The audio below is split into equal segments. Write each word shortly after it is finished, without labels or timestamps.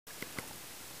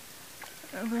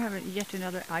We're having yet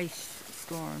another ice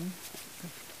storm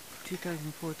of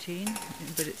 2014,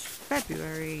 but it's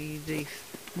February the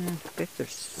 5th or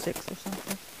 6th or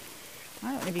something.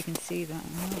 I don't know if you can see that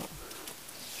or not.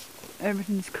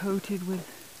 Everything's coated with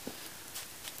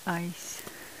ice.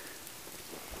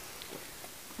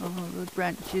 All the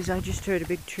branches. I just heard a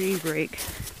big tree break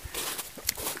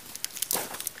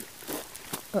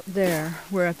up there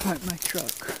where I parked my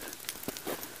truck.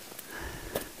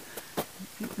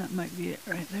 I think that might be it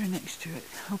right there next to it.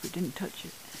 Hope it didn't touch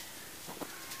it.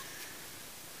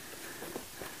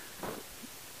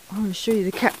 I want to show you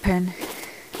the cat pen.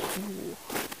 Ooh.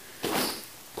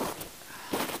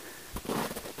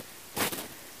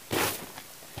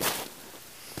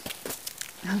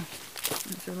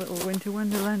 There's a little winter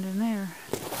wonderland in there.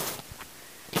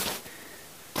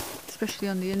 Especially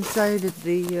on the inside of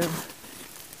the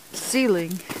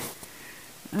ceiling.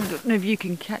 I don't know if you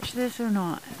can catch this or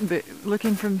not, but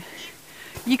looking from...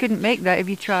 You couldn't make that if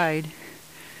you tried.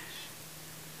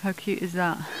 How cute is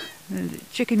that? The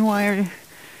chicken wire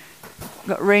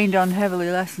got rained on heavily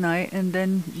last night and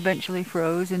then eventually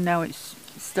froze, and now it's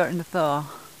starting to thaw.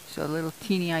 So little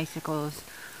teeny icicles.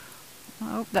 I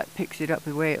hope that picks it up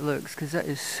the way it looks, because that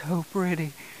is so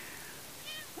pretty.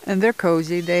 And they're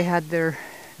cozy. They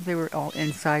were all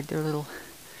inside their little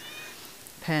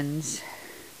pens.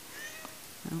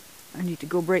 I need to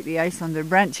go break the ice on their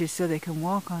branches so they can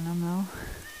walk on them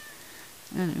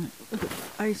though. Anyway, look at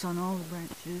the ice on all the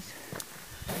branches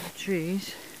of the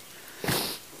trees.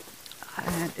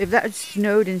 And if that had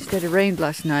snowed instead of rained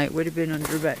last night, it would have been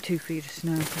under about 2 feet of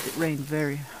snow because it rained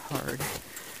very hard.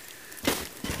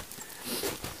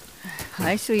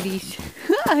 Hi, sweeties.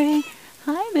 Hi.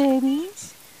 Hi,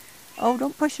 babies. Oh,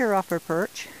 don't push her off her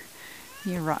perch.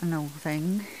 You rotten old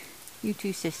thing. You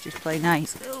two sisters play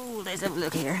nice. Oh, let's have a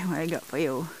look here. What I got for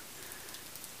you?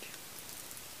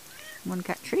 One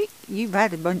cat treat? You've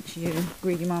had a bunch, you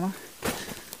greedy mama.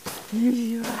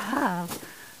 You have.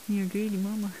 You're greedy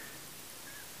mama.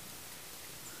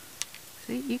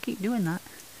 See, you keep doing that.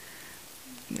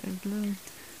 You gotta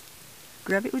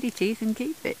grab it with your teeth and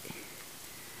keep it.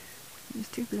 It's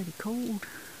too bloody cold.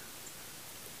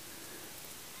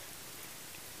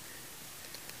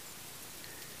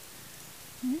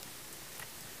 Yeah.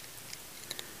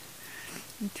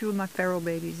 And two of my feral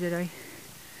babies that I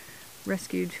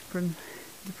rescued from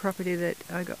the property that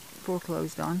I got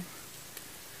foreclosed on.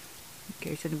 In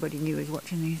case anybody new is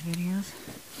watching these videos,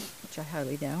 which I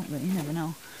highly doubt, but you never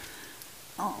know.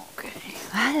 Okay,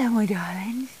 hello my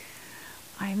darlings.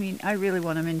 I mean, I really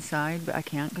want them inside, but I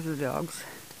can't because of the dogs.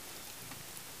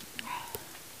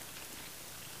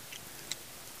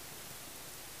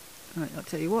 Alright, I'll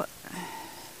tell you what.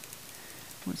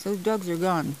 Once those dogs are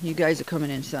gone, you guys are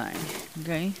coming inside.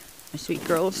 Okay? My sweet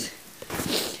girls.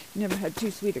 Never had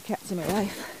two sweeter cats in my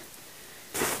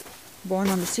life. Born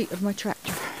on the seat of my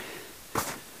tractor.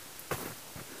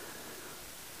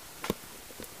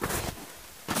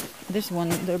 This one,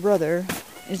 their brother,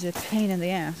 is a pain in the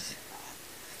ass.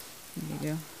 There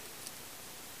you go.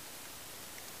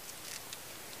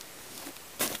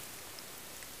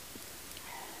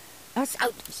 That's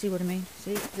out! See what I mean?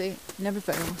 See? See? Never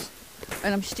fails.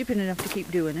 And I'm stupid enough to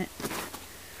keep doing it.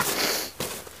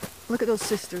 Look at those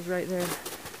sisters right there.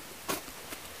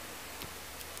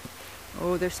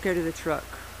 Oh, they're scared of the truck.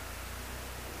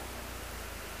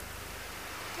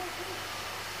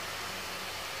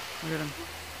 Look at them.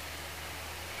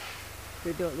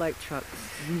 They don't like trucks.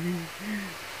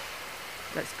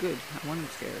 That's good. I want them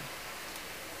scared.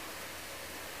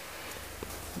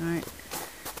 Alright.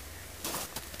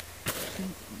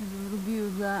 There's a little view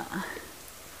of that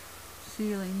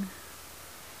ceiling.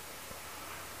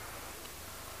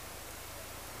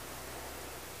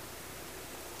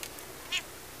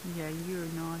 Yeah, you're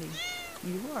naughty.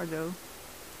 You are though.